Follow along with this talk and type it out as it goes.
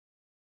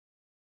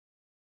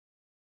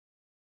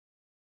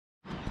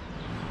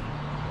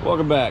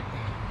Welcome back.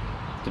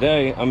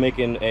 Today I'm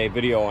making a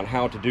video on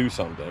how to do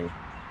something.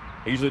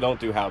 I usually don't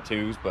do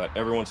how-tos, but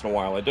every once in a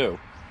while I do.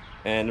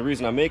 And the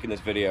reason I'm making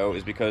this video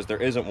is because there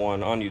isn't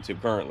one on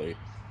YouTube currently.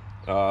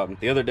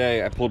 The other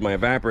day I pulled my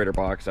evaporator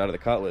box out of the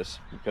Cutlass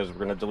because we're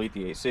going to delete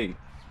the AC.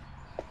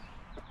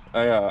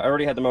 I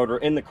already had the motor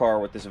in the car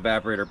with this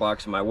evaporator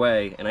box in my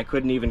way, and I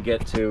couldn't even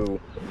get to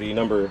the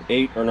number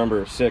 8 or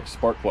number 6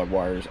 spark plug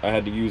wires. I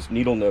had to use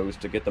needle nose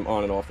to get them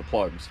on and off the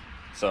plugs.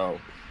 So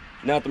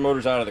now that the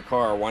motor's out of the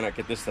car, why not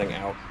get this thing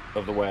out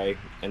of the way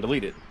and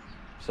delete it?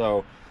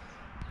 So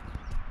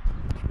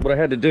what I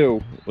had to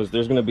do was,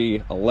 there's going to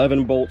be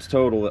 11 bolts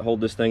total that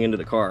hold this thing into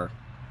the car.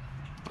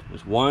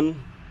 There's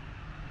 1,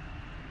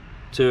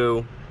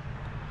 2,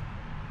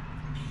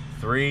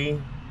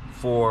 3,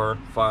 4,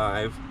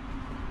 5,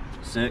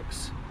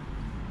 6,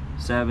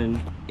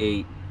 7,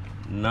 8,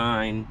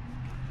 9,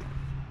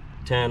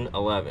 10,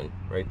 11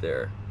 right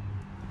there.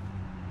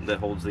 That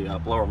holds the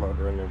blower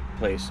motor in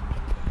place.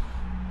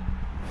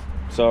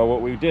 So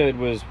what we did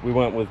was we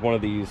went with one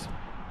of these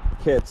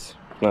kits.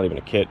 Not even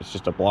a kit, it's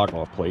just a block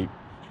off plate.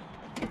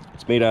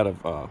 It's made out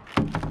of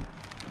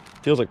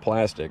feels like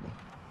plastic,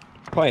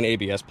 probably an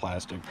ABS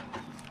plastic.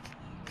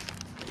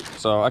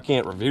 So I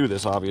can't review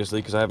this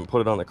obviously because I haven't put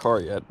it on the car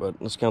yet, but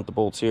let's count the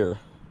bolts here.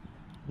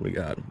 We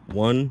got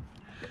 1,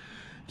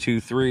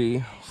 2,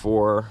 3,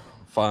 4,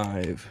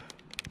 5,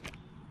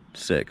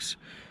 6.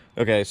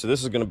 Okay, so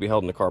this is going to be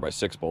held in the car by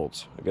 6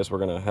 bolts. I guess we're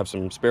going to have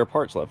some spare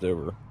parts left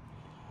over.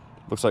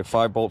 Looks like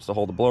 5 bolts to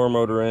hold the blower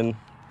motor in.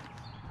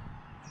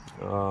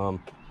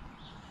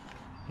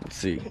 Let's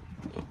see.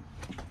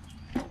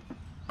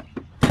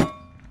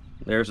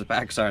 There's the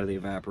back side of the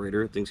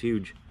evaporator. That thing's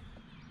huge.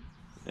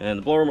 And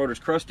the blower motor's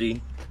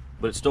crusty,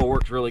 but it still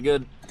works really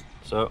good.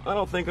 So I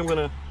don't think I'm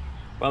going to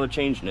bother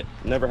changing it.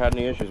 Never had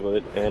any issues with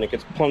it, and it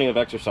gets plenty of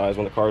exercise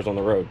when the car's on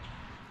the road.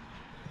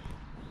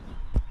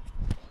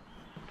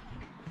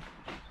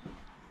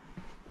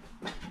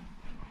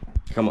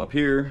 Come up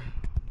here,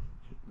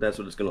 that's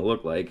what it's going to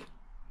look like.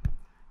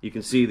 You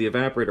can see the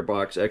evaporator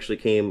box actually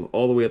came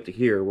all the way up to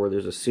here where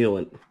there's a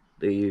sealant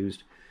they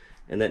used,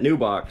 and that new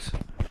box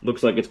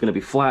looks like it's going to be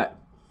flat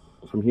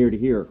from here to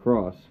here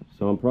across.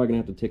 So I'm probably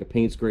going to have to take a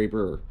paint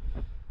scraper or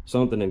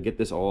something and get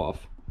this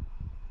off.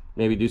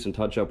 Maybe do some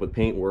touch up with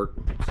paint work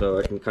so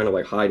I can kind of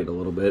like hide it a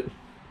little bit.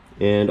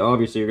 And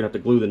obviously you're gonna have to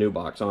glue the new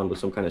box on with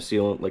some kind of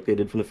sealant like they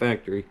did from the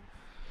factory.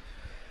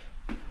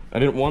 I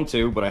didn't want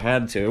to, but I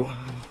had to.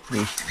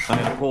 I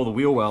had to pull the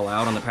wheel well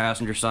out on the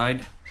passenger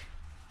side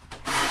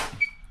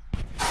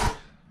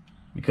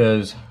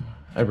because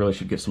I really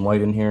should get some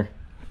light in here.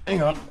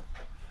 Hang on.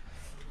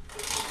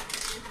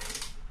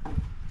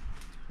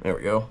 There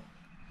we go.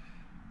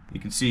 You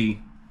can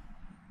see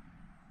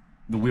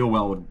the wheel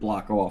well would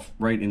block off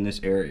right in this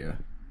area,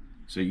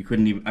 so I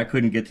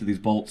couldn't get to these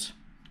bolts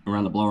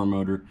around the blower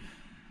motor.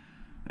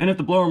 And if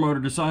the blower motor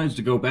decides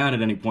to go bad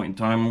at any point in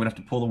time, I'm gonna have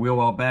to pull the wheel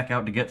well back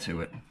out to get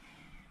to it.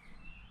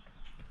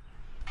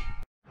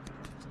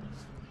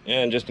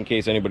 And just in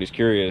case anybody's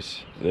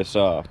curious, this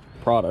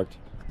product,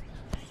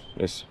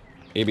 this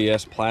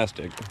ABS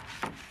plastic,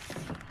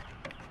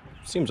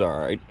 seems all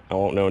right. I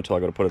won't know until I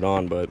go to put it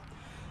on, but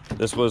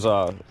this was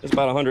it's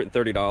about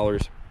 $130.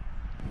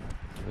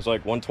 It was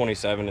like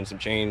 $127 and some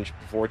change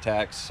before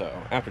tax, so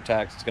after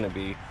tax it's going to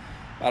be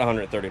about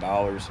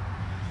 $130.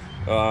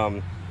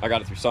 I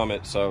got it through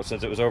Summit, so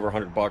since it was over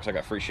 $100, I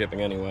got free shipping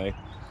anyway.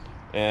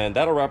 And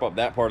that'll wrap up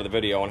that part of the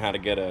video on how to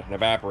get an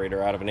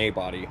evaporator out of an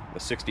A-body, the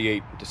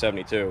 68 to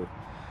 72.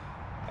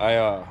 I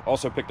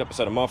also picked up a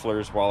set of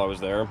mufflers while I was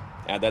there,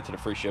 add that to the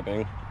free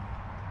shipping.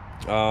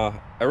 I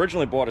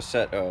originally bought a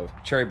set of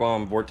Cherry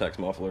Bomb Vortex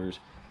mufflers,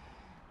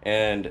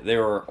 and they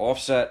were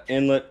offset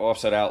inlet,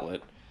 offset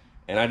outlet.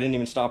 And I didn't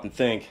even stop and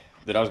think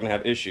that I was going to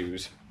have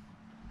issues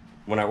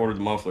when I ordered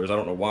the mufflers. I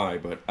don't know why,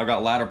 but I've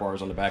got ladder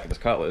bars on the back of this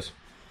Cutlass.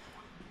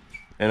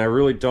 And I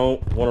really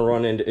don't want to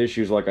run into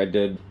issues like I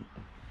did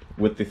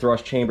with the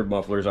thrust chambered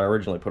mufflers I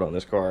originally put on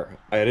this car.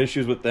 I had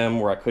issues with them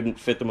where I couldn't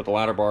fit them with the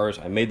ladder bars.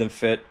 I made them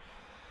fit,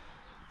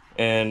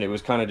 and it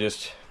was kind of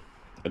just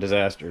a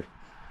disaster.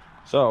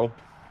 So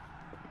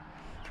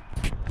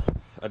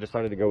I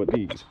decided to go with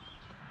these.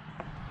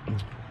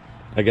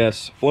 I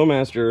guess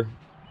Flowmaster,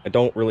 I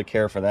don't really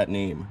care for that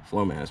name,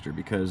 Flowmaster,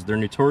 because they're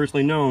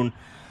notoriously known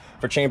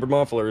for chambered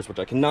mufflers, which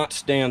I cannot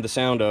stand the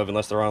sound of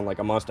unless they're on like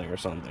a Mustang or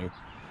something.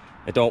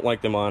 I don't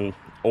like them on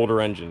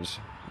older engines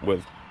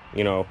with,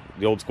 you know,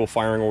 the old school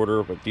firing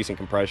order with decent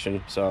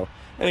compression. So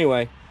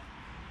anyway,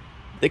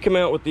 they come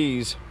out with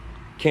these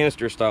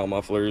canister style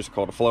mufflers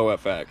called a Flow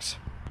FX.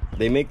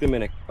 They make them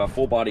in a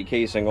full body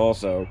casing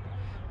also.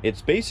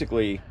 It's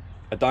basically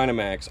a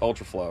Dynamax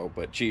Ultra Flow,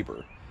 but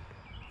cheaper.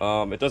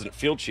 It doesn't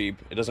feel cheap.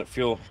 It doesn't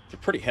feel, they're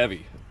pretty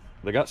heavy.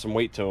 They got some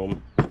weight to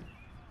them,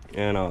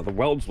 and the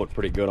welds look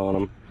pretty good on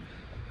them.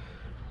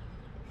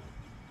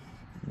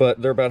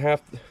 But they're about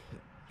half.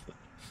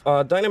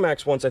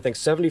 Dynamax wants, I think,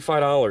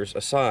 $75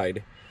 a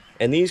side,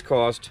 and these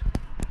cost,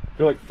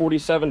 they're like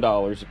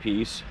 $47 a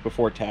piece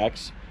before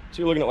tax. So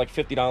you're looking at like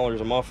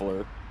 $50 a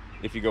muffler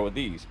if you go with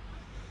these.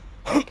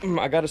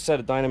 I got a set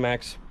of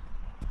Dynamax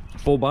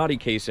full body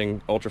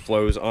casing Ultra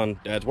Flows on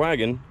Dad's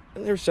wagon,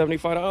 and they're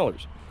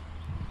 $75.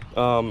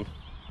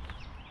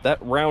 That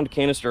round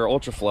canister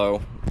Ultra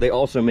Flow, they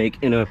also make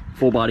in a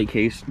full body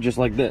case just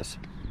like this.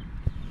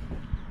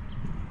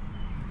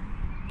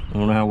 I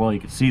don't know how well you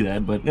can see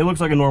that, but it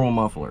looks like a normal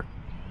muffler.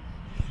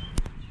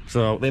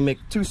 So they make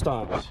two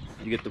styles.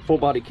 You get the full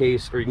body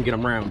case, or you can get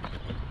them round.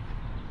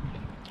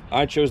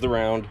 I chose the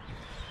round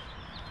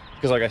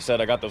because, like I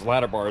said, I got those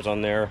ladder bars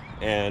on there,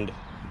 and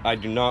I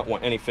do not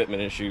want any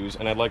fitment issues,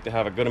 and I'd like to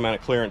have a good amount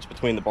of clearance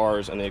between the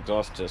bars and the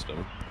exhaust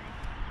system.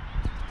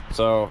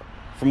 So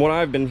from what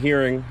I've been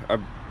hearing,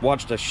 I've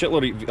watched a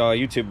shitload of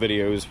YouTube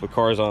videos with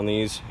cars on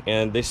these,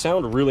 and they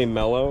sound really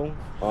mellow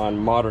on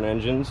modern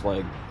engines.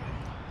 Like,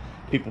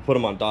 people put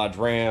them on Dodge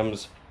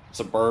Rams,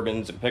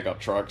 Suburbans, and pickup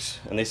trucks,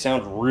 and they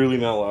sound really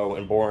mellow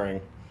and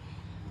boring.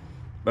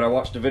 But I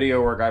watched a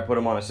video where a guy put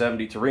them on a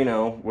 70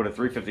 Torino with a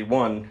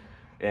 351,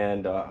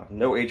 and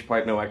no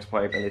H-pipe, no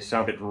X-pipe, and they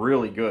sounded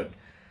really good.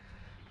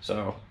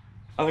 So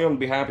I think I'm gonna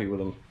be happy with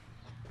them.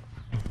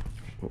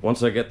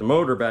 Once I get the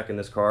motor back in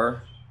this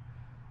car,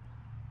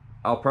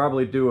 I'll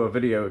probably do a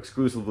video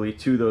exclusively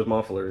to those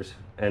mufflers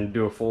and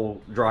do a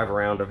full drive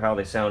around of how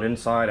they sound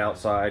inside,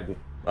 outside, and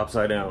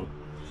upside down.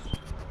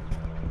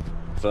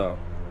 So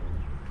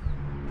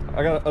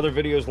I got other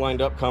videos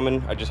lined up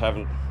coming. I just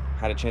haven't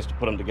had a chance to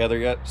put them together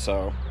yet,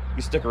 so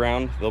you stick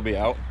around, they'll be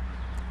out.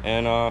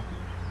 And I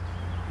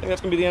think that's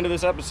gonna be the end of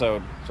this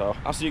episode. So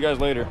I'll see you guys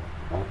later.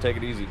 Take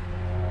it easy.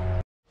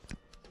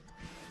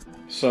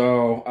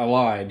 So I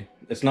lied.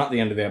 It's not the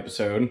end of the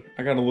episode.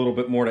 I got a little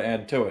bit more to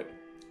add to it.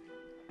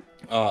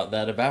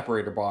 That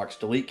evaporator box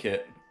delete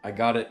kit, I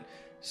got it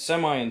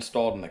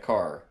semi-installed in the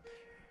car.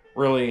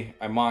 Really,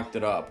 I mocked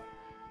it up.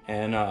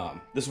 And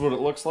this is what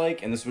it looks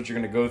like, and this is what you're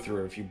going to go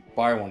through if you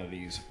buy one of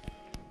these.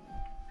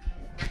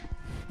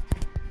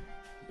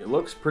 It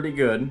looks pretty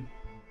good.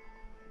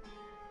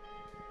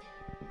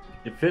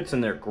 It fits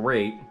in there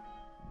great.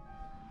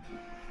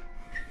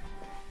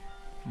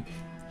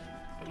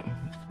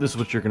 This is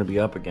what you're going to be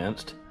up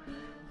against.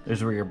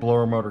 There's where your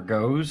blower motor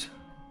goes.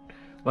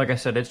 Like I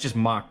said, it's just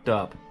mocked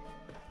up.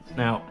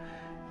 Now,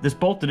 this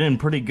bolted in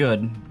pretty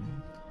good.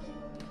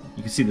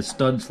 You can see the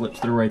stud slips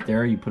through right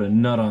there. You put a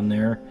nut on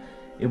there.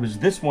 It was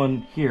this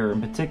one here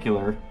in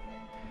particular.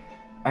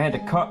 I had to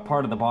cut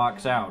part of the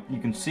box out. You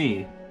can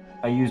see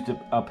I used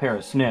a pair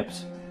of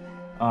snips.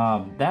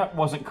 That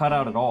wasn't cut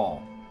out at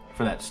all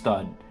for that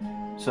stud.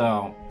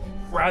 So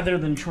rather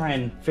than try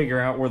and figure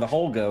out where the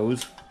hole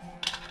goes,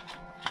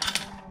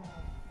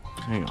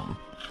 hang on.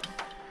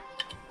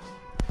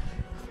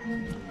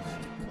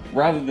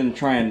 Rather than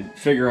try and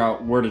figure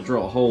out where to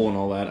drill a hole and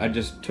all that, I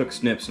just took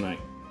snips and I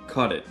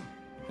cut it.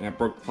 And I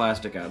broke the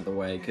plastic out of the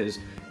way because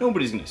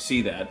nobody's gonna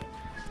see that.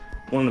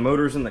 One of the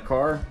motors in the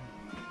car,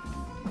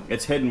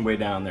 it's hidden way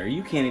down there.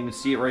 You can't even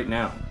see it right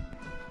now.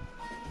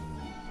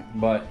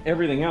 But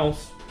everything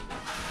else,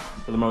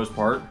 for the most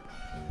part,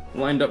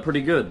 lined up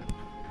pretty good.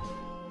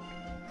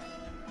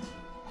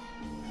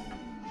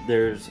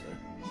 There's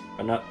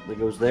a nut that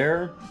goes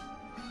there,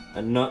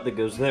 a nut that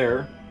goes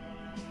there.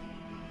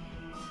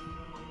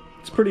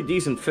 It's a pretty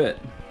decent fit.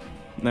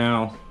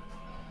 Now,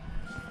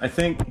 I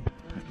think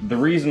the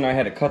reason I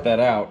had to cut that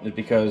out is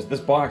because this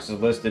box is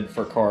listed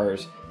for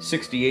cars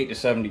 68 to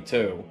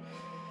 72.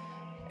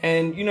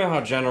 And you know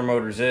how General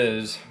Motors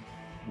is.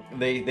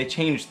 They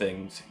change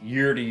things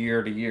year to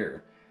year to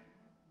year.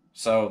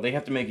 So they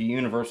have to make a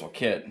universal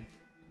kit.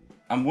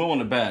 I'm willing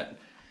to bet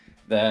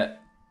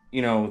that,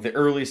 you know, the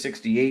early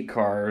 68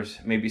 cars,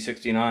 maybe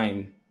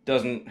 69,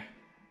 doesn't,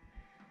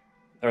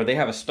 or they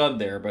have a stud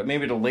there, but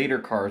maybe the later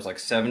cars like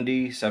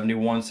 70,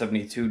 71,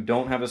 72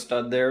 don't have a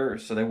stud there,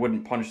 so they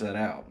wouldn't punch that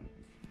out.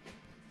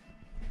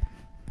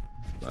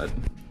 But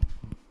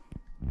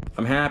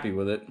I'm happy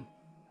with it.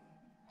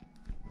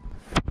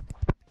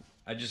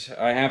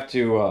 I have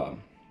to,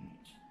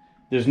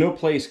 there's no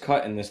place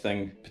cut in this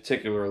thing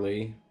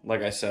particularly.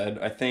 Like I said,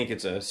 I think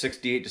it's a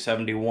 68 to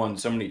 71.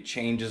 So many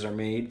changes are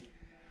made.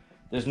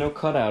 There's no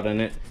cutout in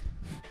it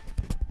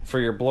for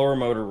your blower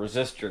motor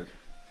resistor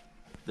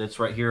that's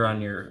right here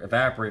on your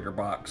evaporator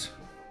box.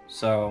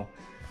 So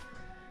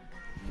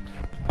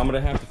I'm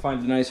gonna have to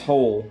find a nice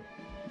hole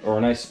or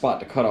a nice spot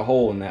to cut a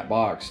hole in that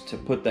box to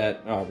put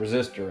that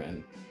resistor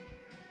in.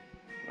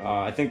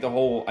 I think the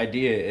whole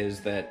idea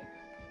is that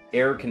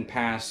air can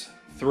pass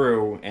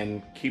through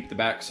and keep the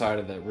backside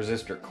of the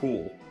resistor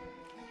cool.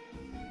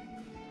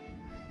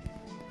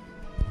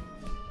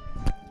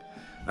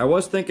 I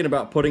was thinking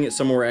about putting it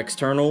somewhere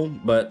external,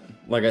 but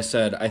like I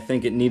said, I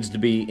think it needs to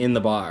be in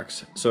the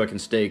box so it can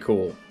stay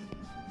cool.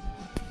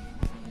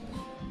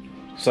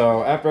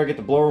 So after I get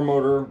the blower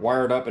motor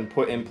wired up and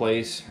put in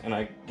place, and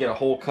I get a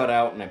hole cut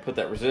out and I put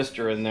that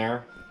resistor in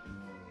there,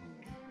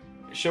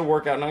 it should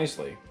work out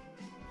nicely.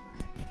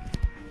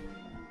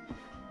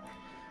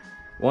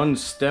 One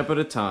step at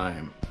a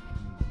time.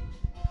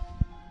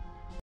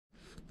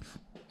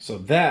 So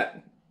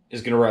that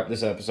is going to wrap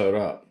this episode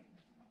up.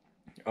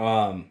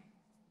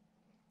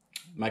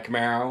 My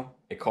Camaro,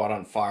 it caught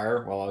on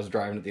fire while I was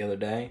driving it the other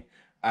day.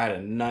 I had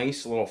a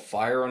nice little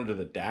fire under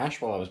the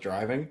dash while I was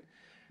driving.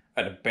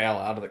 I had to bail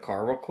out of the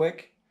car real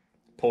quick,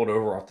 pulled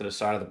over off to the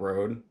side of the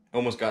road,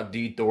 almost got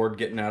detoured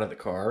getting out of the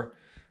car,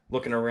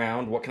 looking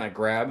around, what can I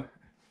grab?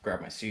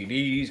 Grab my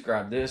CDs,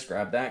 grab this,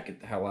 grab that,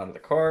 get the hell out of the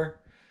car.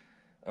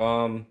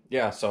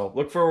 Yeah, so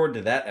look forward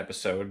to that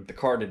episode. The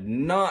car did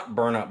not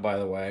burn up, by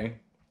the way,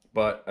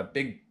 but a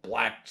big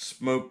black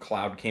smoke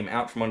cloud came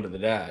out from under the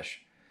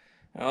dash.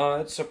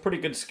 It's a pretty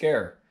good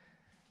scare.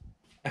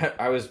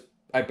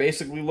 I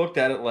basically looked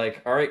at it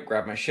like, all right,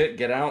 grab my shit,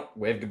 get out,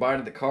 wave goodbye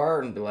to the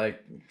car, and be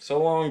like,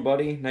 so long,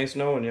 buddy, nice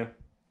knowing you.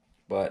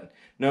 But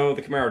no,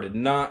 the Camaro did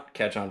not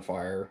catch on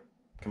fire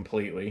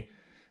completely.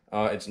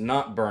 It's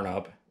not burn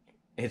up.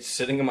 It's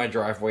sitting in my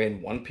driveway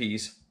in one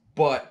piece,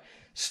 but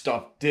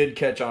stuff did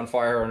catch on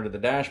fire under the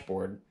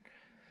dashboard.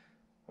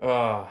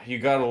 You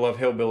gotta love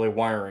hillbilly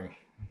wiring.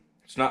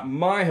 It's not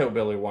my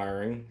hillbilly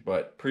wiring,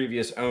 but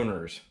previous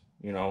owners,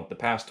 you know, the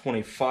past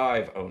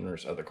 25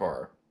 owners of the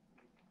car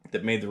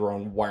that made their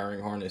own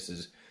wiring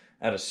harnesses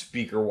out of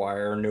speaker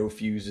wire, no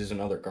fuses, and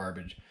other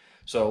garbage.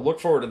 So look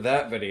forward to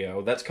that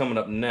video. That's coming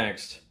up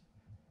next.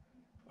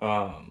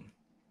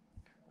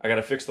 I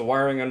gotta fix the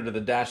wiring under the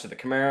dash of the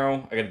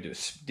Camaro. I gotta do a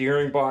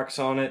steering box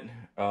on it.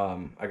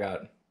 I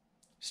got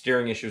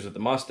steering issues with the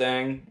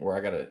Mustang, where I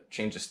gotta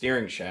change the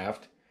steering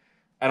shaft.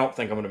 I don't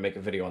think I'm gonna make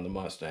a video on the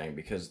Mustang,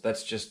 because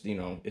that's just, you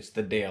know, it's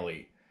the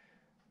daily.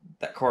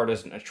 That car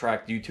doesn't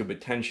attract YouTube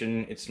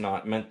attention. It's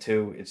not meant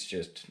to. It's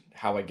just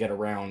how I get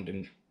around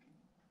in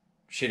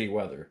shitty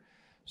weather.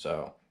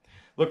 So,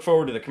 look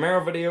forward to the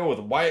Camaro video with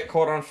why it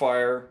caught on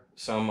fire,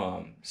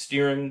 some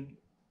steering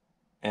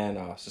and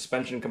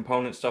suspension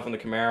component stuff in the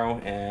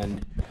Camaro,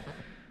 and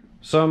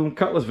some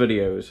Cutlass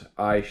videos.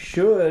 I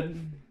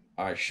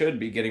should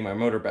be getting my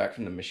motor back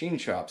from the machine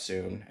shop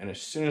soon, and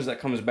as soon as that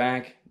comes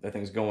back, that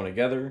thing's going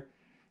together.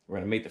 We're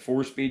going to make the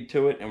 4-speed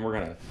to it, and we're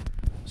going to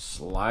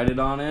slide it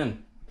on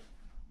in.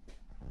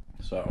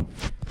 So,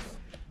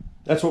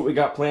 that's what we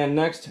got planned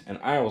next, and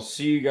I will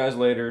see you guys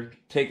later.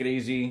 Take it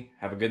easy,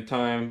 have a good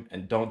time,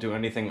 and don't do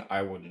anything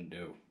I wouldn't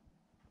do.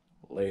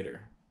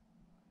 Later.